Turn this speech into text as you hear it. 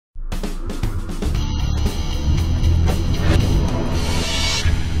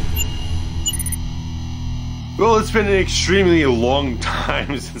Well, it's been an extremely long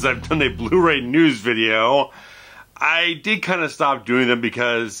time since I've done a Blu-ray news video. I did kind of stop doing them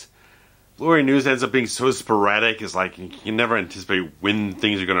because Blu-ray news ends up being so sporadic. It's like you can never anticipate when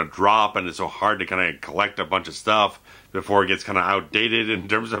things are going to drop, and it's so hard to kind of collect a bunch of stuff before it gets kind of outdated in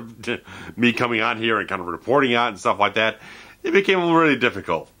terms of me coming on here and kind of reporting out and stuff like that. It became really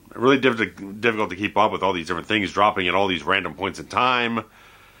difficult. Really difficult to keep up with all these different things dropping at all these random points in time.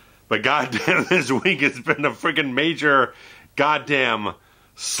 But goddamn, this week it's been a freaking major goddamn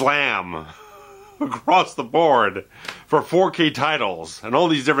slam across the board for 4K titles and all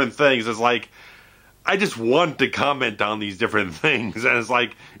these different things. It's like, I just want to comment on these different things, and it's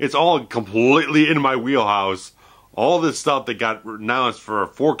like, it's all completely in my wheelhouse. All this stuff that got announced for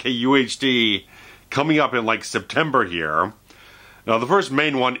 4K UHD coming up in like September here. Now, the first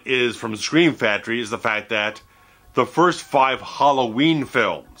main one is from Scream Factory, is the fact that the first 5 Halloween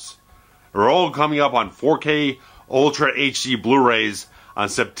films are all coming up on 4K Ultra HD Blu-rays on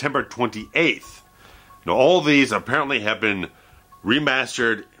September 28th. Now, all these apparently have been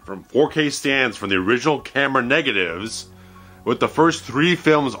remastered from 4K scans from the original camera negatives, with the first 3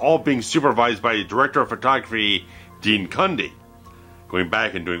 films all being supervised by director of photography Dean Cundy, going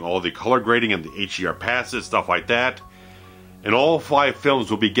back and doing all the color grading and the HDR passes, stuff like that. And all 5 films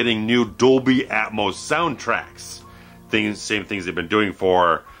will be getting new Dolby Atmos soundtracks. Same things they've been doing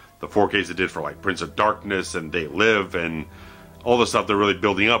for the 4Ks they did for like Prince of Darkness and They Live and all the stuff they're really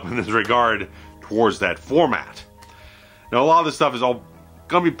building up in this regard towards that format. Now, a lot of this stuff is all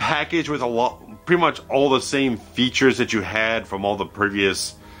going to be packaged with pretty much all the same features that you had from all the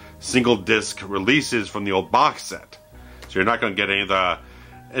previous single disc releases from the old box set. So you're not going to get any of the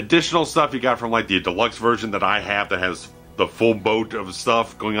additional stuff you got from like the deluxe version that I have that has the full boat of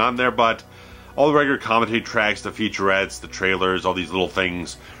stuff going on there, but all the regular commentary tracks, the featurettes, the trailers, all these little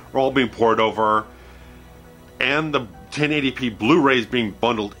things are all being poured over, and the 1080p Blu-rays being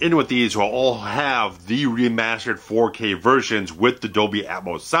bundled in with these will all have the remastered 4K versions with the Dolby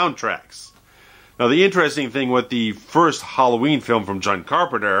Atmos soundtracks. Now, the interesting thing with the first Halloween film from John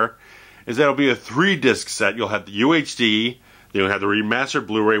Carpenter is that it'll be a 3-disc set. You'll have the UHD, then you'll have the remastered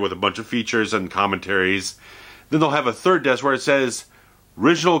Blu-ray with a bunch of features and commentaries. Then they'll have a 3rd disc where it says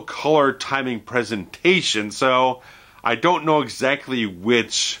original color timing presentation. So I don't know exactly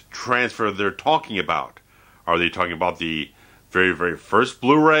which transfer they're talking about. Are they talking about the very, very first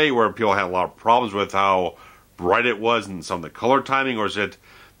Blu-ray where people had a lot of problems with how bright it was and some of the color timing, or is it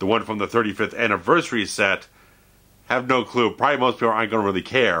the one from the 35th anniversary set? Have no clue. Probably most people aren't going to really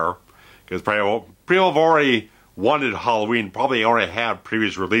care, because probably people have already wanted Halloween, probably already had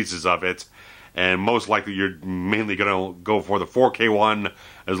previous releases of it, and most likely you're mainly going to go for the 4K one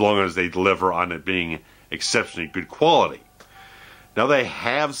as long as they deliver on it being exceptionally good quality. Now, they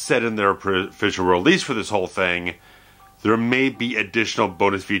have said in their official release for this whole thing, there may be additional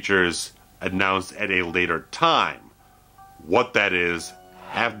bonus features announced at a later time. What that is,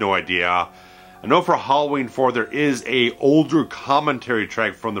 have no idea. I know for Halloween 4 there is a older commentary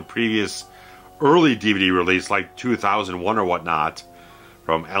track from the previous early DVD release, like 2001 or whatnot,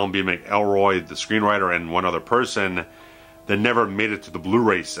 from Alan B. McElroy, the screenwriter, and one other person, that never made it to the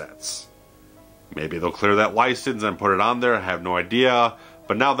Blu-ray sets. Maybe they'll clear that license and put it on there, I have no idea.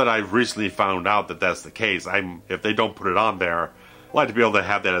 But now that I've recently found out that that's the case, if they don't put it on there, I'd like to be able to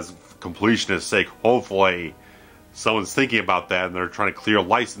have that as completionist's sake. Hopefully someone's thinking about that and they're trying to clear a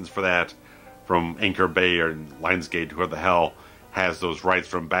license for that from Anchor Bay or Lionsgate, whoever the hell has those rights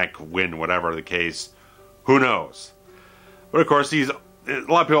from back when, whatever the case. Who knows? But of course, a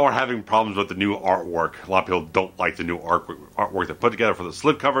lot of people are having problems with the new artwork. A lot of people don't like the new artwork they put together for the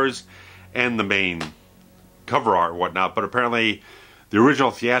slipcovers and the main cover art and whatnot. But apparently, the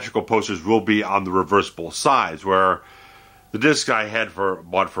original theatrical posters will be on the reversible sides, where the disc I had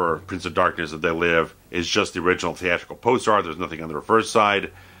bought for Prince of Darkness and They Live is just the original theatrical poster art. There's nothing on the reverse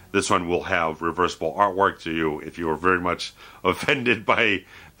side. This one will have reversible artwork to you if you are very much offended by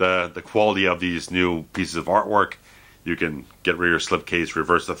the quality of these new pieces of artwork. You can get rid of your slipcase,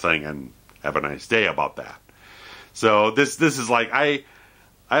 reverse the thing, and have a nice day about that. So this is like, I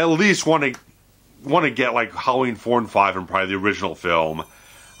at least want to get like Halloween 4 and 5 and probably the original film.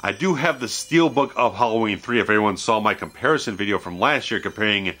 I do have the Steelbook of Halloween 3. If everyone saw my comparison video from last year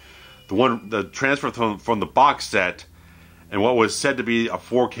comparing the transfer from the box set and what was said to be a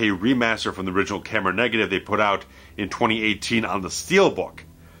 4K remaster from the original camera negative they put out in 2018 on the Steelbook.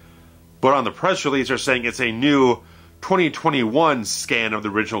 But on the press release, they're saying it's a new 2021 scan of the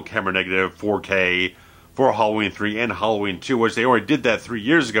original camera negative 4K for Halloween 3 and Halloween 2, which they already did that 3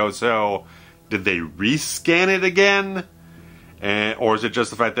 years ago, so did they rescan it again? Or is it just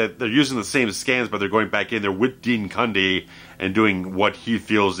the fact that they're using the same scans, but they're going back in there with Dean Cundy and doing what he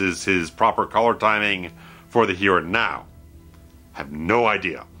feels is his proper color timing for the here and now? Have no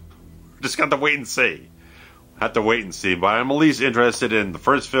idea. Just got to wait and see. Have to wait and see. But I'm at least interested in the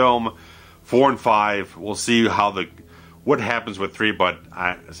first film, 4 and 5. We'll see what happens with 3. But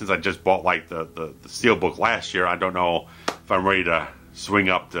since I just bought like the Steelbook last year, I don't know if I'm ready to swing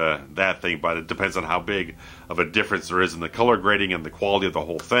up to that thing. But it depends on how big of a difference there is in the color grading and the quality of the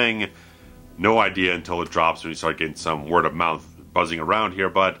whole thing. No idea until it drops when you start getting some word of mouth buzzing around here.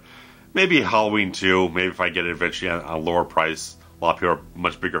 But maybe Halloween 2. Maybe if I get it eventually on a lower price. A lot of people are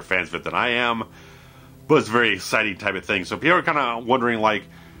much bigger fans of it than I am. But it's a very exciting type of thing. So people are kind of wondering, like,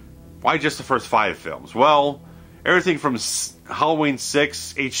 why just the first 5 films? Well, everything from Halloween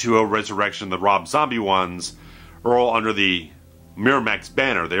 6, H2O, Resurrection, the Rob Zombie ones are all under the Miramax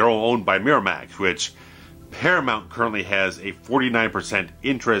banner. They're all owned by Miramax, which Paramount currently has a 49%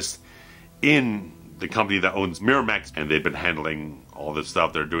 interest in the company that owns Miramax, and they've been handling all this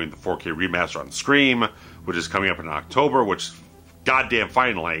stuff. They're doing the 4K remaster on Scream, which is coming up in October, which, goddamn,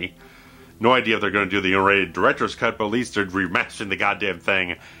 finally. No idea if they're going to do the unrated director's cut, but at least they're remastering the goddamn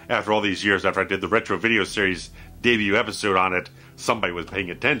thing after all these years. After I did the retro video series debut episode on it, somebody was paying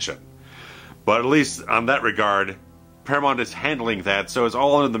attention. But at least on that regard, Paramount is handling that, so it's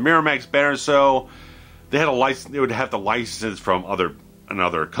all under the Miramax banner. So they had a license; they would have to license from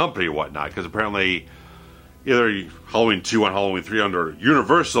another company or whatnot, because apparently either Halloween 2 and Halloween 3 under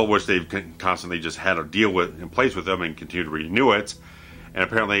Universal, which they've constantly just had a deal with in place with them and continue to renew it, and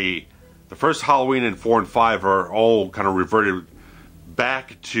apparently the first Halloween and 4 and 5 are all kind of reverted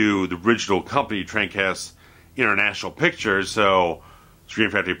back to the original company, Trancast International Pictures. So Screen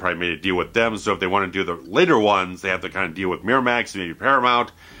Factory probably made a deal with them. So if they want to do the later ones, they have to kind of deal with Miramax and maybe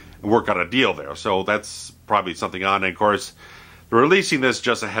Paramount and work out a deal there. So that's probably something on. And of course, they're releasing this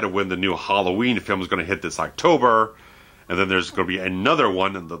just ahead of when the new Halloween film is going to hit this October. And then there's going to be another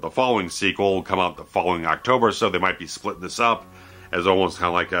one, and the following sequel will come out the following October. So they might be splitting this up as almost kind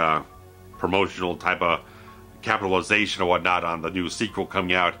of like a promotional type of capitalization or whatnot on the new sequel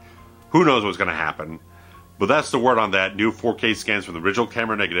coming out. Who knows what's going to happen? But that's the word on that. New 4K scans from the original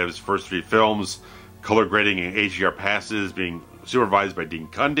camera negatives, first 3 films, color grading and HDR passes being supervised by Dean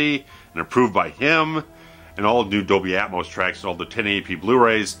Cundy and approved by him, and all new Dolby Atmos tracks and all the 1080p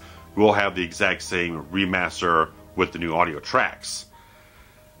Blu-rays will have the exact same remaster with the new audio tracks.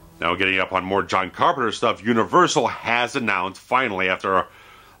 Now, getting up on more John Carpenter stuff, Universal has announced, finally, after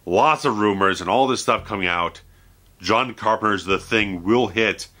lots of rumors and all this stuff coming out, John Carpenter's The Thing will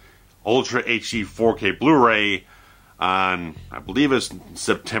hit Ultra HD 4K Blu-ray on, I believe it's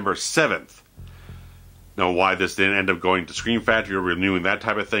September 7th. Now, why this didn't end up going to Screen Factory or renewing that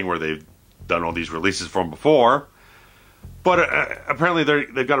type of thing where they've done all these releases from before. But apparently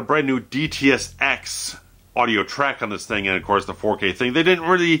they've got a brand new DTSX audio track on this thing, and of course the 4K thing. They didn't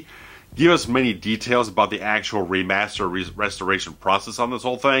really give us many details about the actual remaster restoration process on this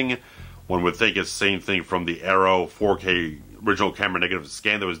whole thing. One would think it's the same thing from the Arrow 4K original camera negative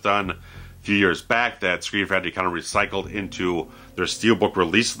scan that was done a few years back that Screen Factory kind of recycled into their Steelbook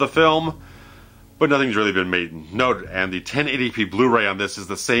release of the film. But nothing's really been made note, and the 1080p Blu-ray on this is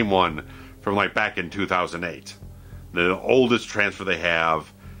the same one from like back in 2008. The oldest transfer they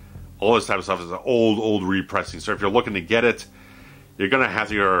have. All this type of stuff is an old repressing. So if you're looking to get it, you're going to have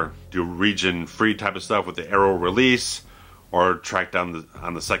to do region-free type of stuff with the Arrow release, or track down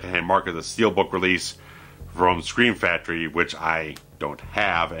on the secondhand market the Steelbook release from Screen Factory, which I don't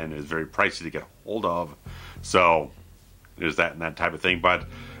have and is very pricey to get hold of. So there's that and that type of thing. But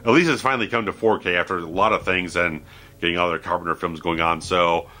at least it's finally come to 4K after a lot of things and getting other Carpenter films going on.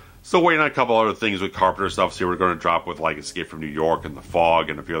 So still waiting on a couple other things with Carpenter stuff. See, we're going to drop with like Escape from New York and The Fog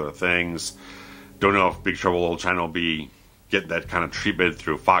and a few other things. Don't know if Big Trouble in Little China will be getting that kind of treatment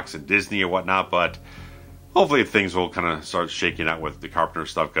through Fox and Disney or whatnot, but hopefully things will kind of start shaking out with the Carpenter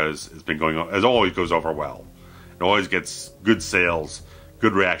stuff, because it's been going on, as always, goes over well. It always gets good sales,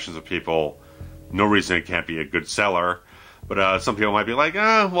 good reactions of people. No reason it can't be a good seller. But some people might be like,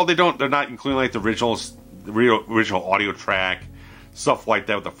 well, they're not including like the original audio track, stuff like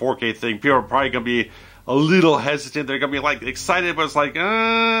that with the 4K thing. People are probably going to be a little hesitant. They're going to be like excited, but it's like,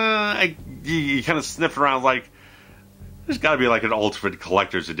 you kind of sniff around like, there's got to be like an Ultimate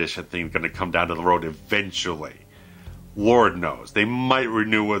Collector's Edition thing going to come down to the road eventually. Lord knows. They might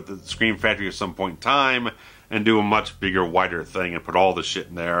renew with the Screen Factory at some point in time and do a much bigger, wider thing and put all the shit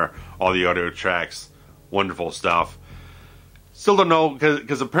in there, all the audio tracks, wonderful stuff. Still don't know,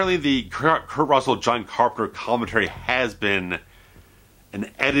 because apparently the Kurt Russell, John Carpenter commentary has been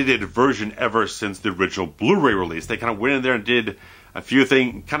an edited version ever since the original Blu-ray release. They kind of went in there and did a few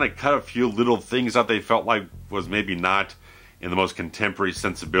things, kind of cut a few little things out they felt like was maybe not in the most contemporary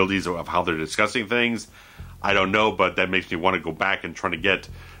sensibilities of how they're discussing things. I don't know, but that makes me want to go back and try to get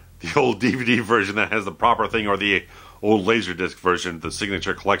the old DVD version that has the proper thing, or the old Laserdisc version, the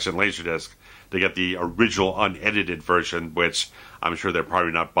Signature Collection Laserdisc, to get the original unedited version, which I'm sure they're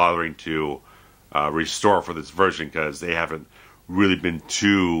probably not bothering to restore for this version because they haven't really been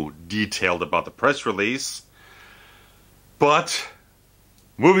too detailed about the press release. But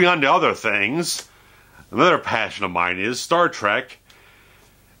moving on to other things, another passion of mine is Star Trek.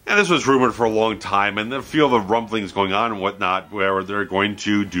 And this was rumored for a long time, and a few of the rumblings going on and whatnot, where they're going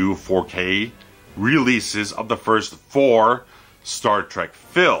to do 4K releases of the first 4 Star Trek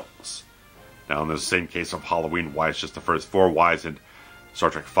films. Now, in the same case of Halloween, why it's just the first 4, why isn't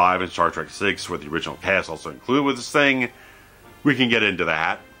Star Trek 5 and Star Trek 6, with the original cast also included with this thing? We can get into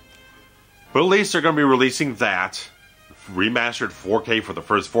that. But at least they're going to be releasing that. Remastered 4K for the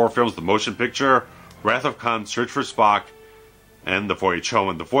first 4 films, the motion picture, Wrath of Khan, Search for Spock, and The Voyage Home.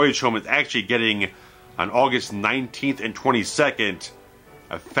 And The Voyage Home is actually getting, on August 19th and 22nd,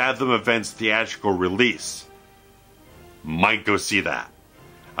 a Fathom Events theatrical release. Might go see that.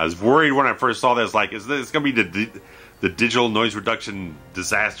 I was worried when I first saw this, like, is this going to be the digital noise reduction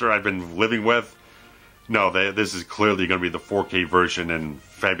disaster I've been living with? No, this is clearly going to be the 4K version, and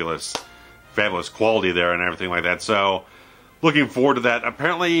fabulous quality there and everything like that. So, looking forward to that.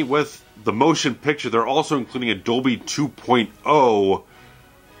 Apparently, with the motion picture, they're also including a Dolby 2.0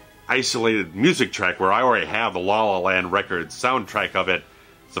 isolated music track, where I already have the La La Land Records soundtrack of it.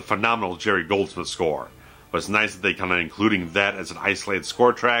 It's a phenomenal Jerry Goldsmith score. But it's nice that they kind of including that as an isolated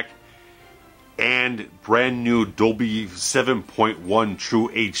score track. And brand new Dolby 7.1 True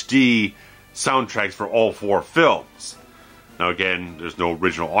HD soundtracks for all 4 films. Now again, there's no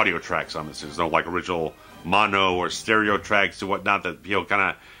original audio tracks on this. There's no like original mono or stereo tracks and whatnot that people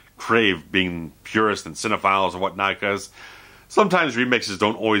kind of crave, being purists and cinephiles and whatnot, because sometimes remixes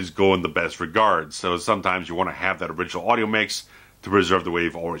don't always go in the best regards. So sometimes you want to have that original audio mix to preserve the way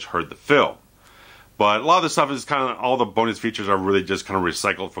you've always heard the film. But a lot of the stuff is kind of, all the bonus features are really just kind of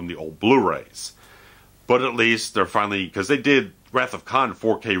recycled from the old Blu-rays. But at least they're finally, because they did Wrath of Khan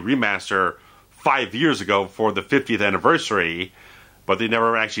 4K remaster 5 years ago for the 50th anniversary, but they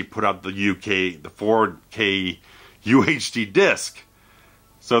never actually put out the 4K UHD disc.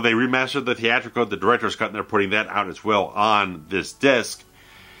 So they remastered the theatrical, the director's cut, and they're putting that out as well on this disc.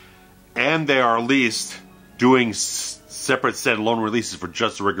 And they are at least doing separate standalone releases for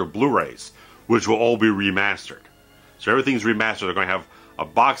just the regular Blu-rays, which will all be remastered. So everything's remastered. They're going to have a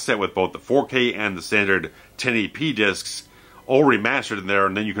box set with both the 4K and the standard 1080p discs, all remastered in there,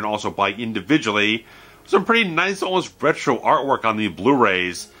 and then you can also buy individually some pretty nice, almost retro artwork on the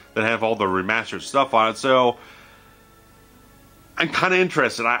Blu-rays that have all the remastered stuff on it. So I'm kind of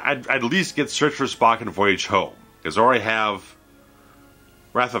interested. I'd at least get Search for Spock and Voyage Home, because I already have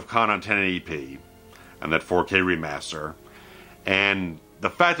Wrath of Khan on 1080p and that 4K remaster. And the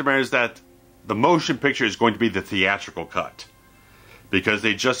fact of the matter is that the motion picture is going to be the theatrical cut, because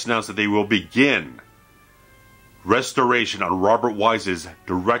they just announced that they will begin restoration on Robert Wise's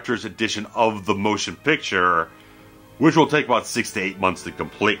director's edition of the motion picture, which will take about 6 to 8 months to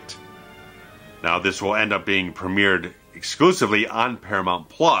complete. Now, this will end up being premiered exclusively on Paramount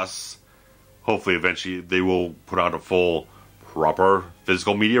Plus. Hopefully, eventually, they will put out a full, proper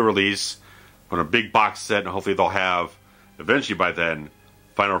physical media release, put a big box set, and hopefully they'll have, eventually by then,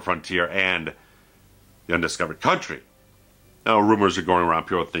 Final Frontier and The Undiscovered Country. Now, rumors are going around,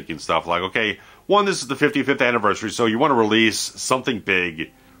 people are thinking stuff like, okay, one, this is the 55th anniversary, so you want to release something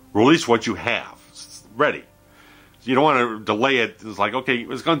big, release what you have ready. You don't want to delay it. It's like, okay,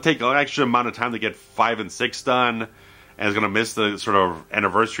 it's going to take an extra amount of time to get 5 and 6 done, and it's going to miss the sort of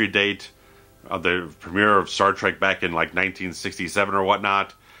anniversary date of the premiere of Star Trek back in like 1967 or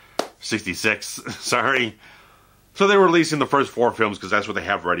whatnot. 66, sorry. So they're releasing the first 4 films because that's what they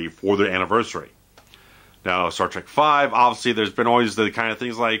have ready for their anniversary. Now, Star Trek 5, obviously there's been always the kind of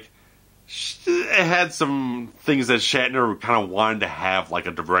things like, it had some things that Shatner kind of wanted to have like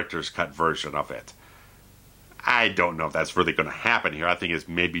a director's cut version of it. I don't know if that's really going to happen here. I think it's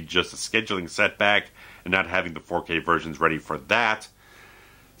maybe just a scheduling setback and not having the 4K versions ready for that.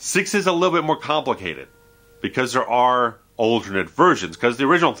 6 is a little bit more complicated because there are alternate versions, because the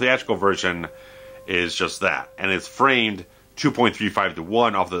original theatrical version is just that, and it's framed 2.35 to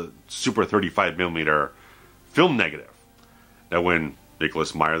 1 off the Super 35mm film negative. Now, when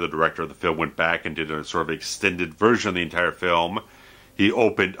Nicholas Meyer, the director of the film, went back and did a sort of extended version of the entire film, he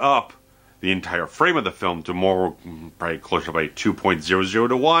opened up the entire frame of the film to more, probably closer to like 2.00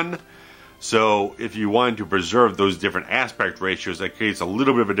 to 1. So if you wanted to preserve those different aspect ratios, that creates a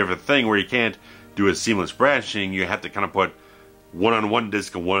little bit of a different thing where you can't do a seamless branching. You have to kind of put one on one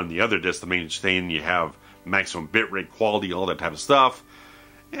disc and one on the other disc to maintain you have maximum bitrate quality, all that type of stuff.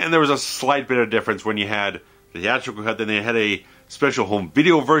 And there was a slight bit of difference when you had the theatrical cut, then they had a special home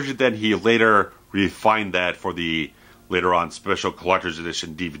video version, then he later refined that for the later on special collector's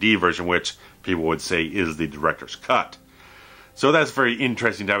edition DVD version, which people would say is the director's cut. So that's a very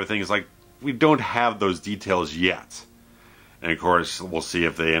interesting type of thing. It's like, we don't have those details yet. And of course, we'll see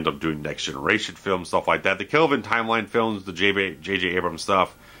if they end up doing next generation films, stuff like that. The Kelvin timeline films, the J.J. Abrams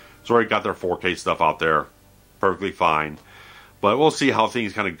stuff, it's already got their 4K stuff out there. Perfectly fine. But we'll see how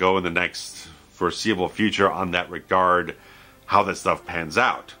things kind of go in the next foreseeable future on that regard, how that stuff pans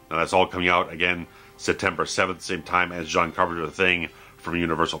out. Now that's all coming out, again, September 7th, same time as John Carpenter The Thing from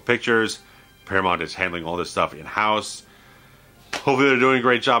Universal Pictures. Paramount is handling all this stuff in-house. Hopefully they're doing a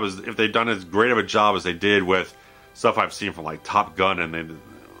great job. If they've done as great of a job as they did with stuff I've seen from like Top Gun, and then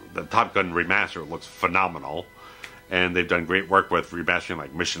the Top Gun remaster looks phenomenal. And they've done great work with remastering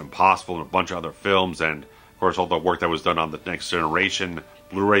like Mission Impossible and a bunch of other films, and of course all the work that was done on the next generation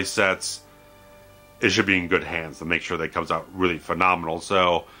Blu-ray sets. It should be in good hands to make sure that it comes out really phenomenal.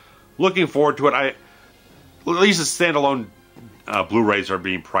 So looking forward to it. At least the standalone Blu-rays are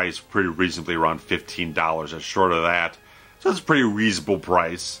being priced pretty reasonably, around $15, as short of that. So it's a pretty reasonable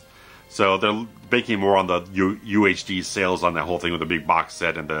price. So they're making more on the UHD sales on that whole thing with the big box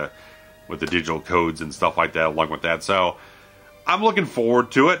set and with the digital codes and stuff like that along with that. So I'm looking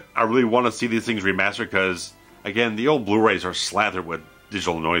forward to it. I really want to see these things remastered because, again, the old Blu-rays are slathered with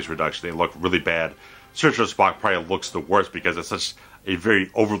digital noise reduction. They look really bad. Search for Spock probably looks the worst because it's such a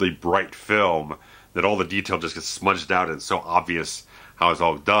very overly bright film that all the detail just gets smudged out and it's so obvious how it's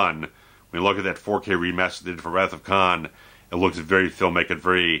all done. When you look at that 4K remaster they did for Wrath of Khan, it looks very filmic and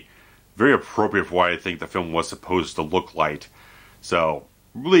very, very appropriate for what I think the film was supposed to look like. So,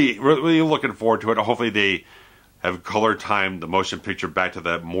 really, really looking forward to it. Hopefully they have color timed the motion picture back to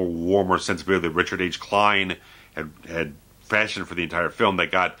that more warmer sensibility that Richard H. Klein had fashioned for the entire film,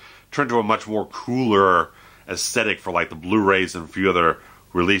 that got turned to a much more cooler aesthetic for like the Blu-rays and a few other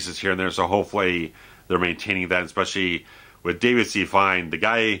releases here and there. So hopefully they're maintaining that, especially with David C. Fine, the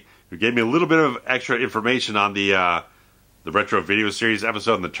guy who gave me a little bit of extra information on the retro video series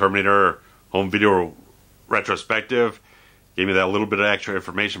episode in the Terminator home video retrospective. Gave me that little bit of extra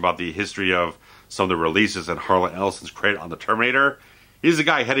information about the history of some of the releases and Harlan Ellison's credit on the Terminator. He's the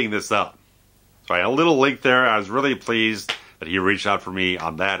guy heading this up. So I had a little link there. I was really pleased that he reached out for me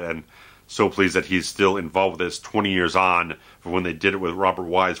on that, and so pleased that he's still involved with this 20 years on from when they did it with Robert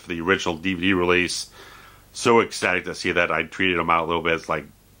Wise for the original DVD release. So ecstatic to see that. I tweeted him out a little bit. It's like,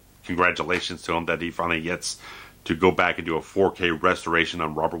 congratulations to him that he finally gets to go back and do a 4K restoration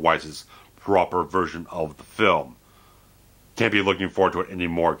on Robert Wise's proper version of the film. Can't be looking forward to it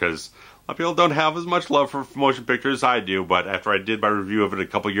anymore because a lot of people don't have as much love for motion pictures as I do, but after I did my review of it a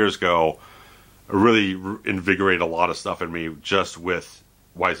couple years ago, it really invigorated a lot of stuff in me just with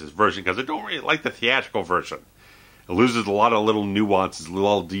Wise's version, because I don't really like the theatrical version. It loses a lot of little nuances,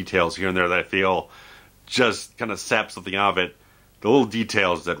 little details here and there that I feel just kind of sap something out of it. The little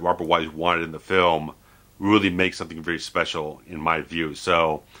details that Robert Wise wanted in the film really make something very special in my view.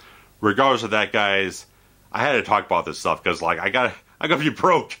 So regardless of that, guys, I had to talk about this stuff because like I got to be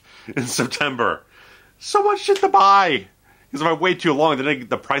broke in September. So much shit to buy. Because if I wait too long, then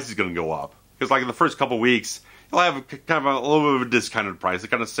the price is going to go up. Because like in the first couple weeks, you'll have kind of a little bit of a discounted price, a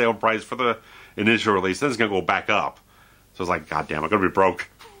kind of sale price for the initial release. Then it's going to go back up. So it's like, God damn, I'm going to be broke.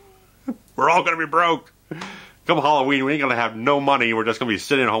 We're all going to be broke. Come Halloween, we ain't going to have no money. We're just going to be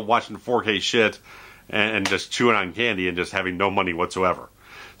sitting at home watching 4K shit and just chewing on candy and just having no money whatsoever.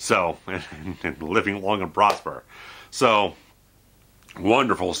 So, and living long and prosper. So,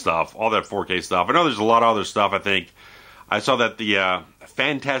 wonderful stuff. All that 4K stuff. I know there's a lot of other stuff, I think. I saw that the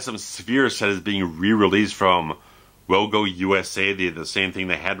Phantasm Sphere set is being re-released from Rogo USA, the same thing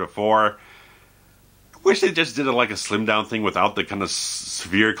they had before. I wish they just did it like a slim down thing without the kind of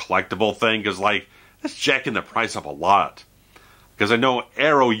sphere collectible thing, because like, that's jacking the price up a lot. Because I know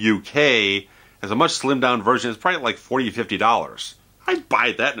Arrow UK has a much slimmed down version. It's probably like $40, $50. I'd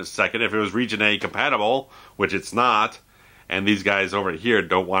buy that in a second if it was Region A compatible, which it's not. And these guys over here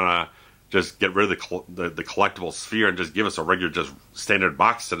don't want to just get rid of the collectible sphere and just give us a regular, just standard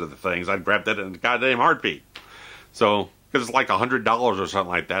box set of the things. I'd grab that in a goddamn heartbeat. So, because it's like $100 or something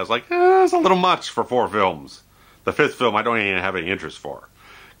like that. It's like, it's a little much for 4 films. The 5th film I don't even have any interest for,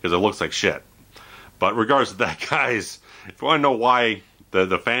 because it looks like shit. But regardless of that, guys, if you want to know why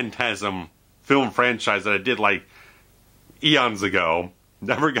the Phantasm film franchise that I did like eons ago.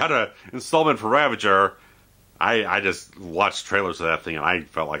 Never got an installment for Ravager. I just watched trailers of that thing and I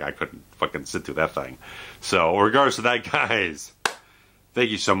felt like I couldn't fucking sit through that thing. So, in regards to that, guys, thank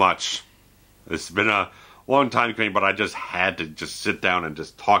you so much. It's been a long time coming, but I just had to just sit down and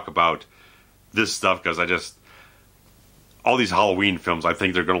just talk about this stuff because all these Halloween films, I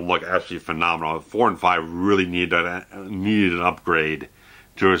think they're going to look absolutely phenomenal. 4 and 5 really needed an upgrade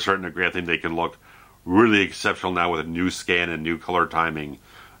to a certain degree. I think they can look really exceptional now with a new scan and new color timing.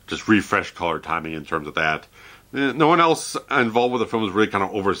 Just refreshed color timing in terms of that. No one else involved with the film is really kind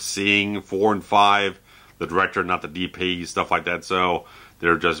of overseeing 4 and 5. The director, not the DP, stuff like that. So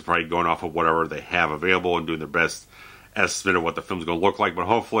they're just probably going off of whatever they have available and doing their best estimate of what the film's going to look like. But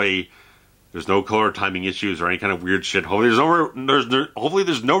hopefully there's no color timing issues or any kind of weird shit. Hopefully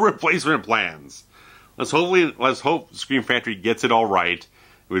there's no replacement plans. Let's hope Scream Factory gets it all right.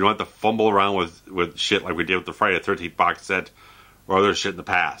 We don't have to fumble around with shit like we did with the Friday the 13th box set or other shit in the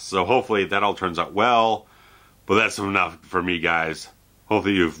past. So hopefully that all turns out well. But that's enough for me, guys.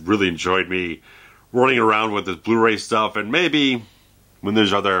 Hopefully you've really enjoyed me running around with this Blu-ray stuff. And maybe when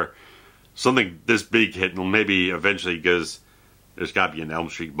there's something this big hitting, maybe eventually, because there's got to be an Elm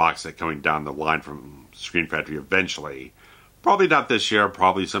Street box set coming down the line from Scream Factory eventually. Probably not this year,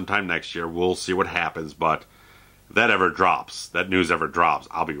 probably sometime next year. We'll see what happens, but if that news ever drops,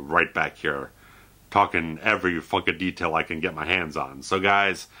 I'll be right back here talking every fucking detail I can get my hands on. So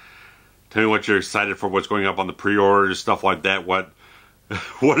guys, tell me what you're excited for, what's going up on the pre-orders, stuff like that, what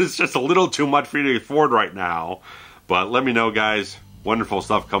is just a little too much for you to afford right now. But let me know, guys. Wonderful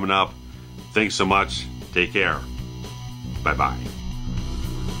stuff coming up. Thanks so much. Take care. Bye-bye.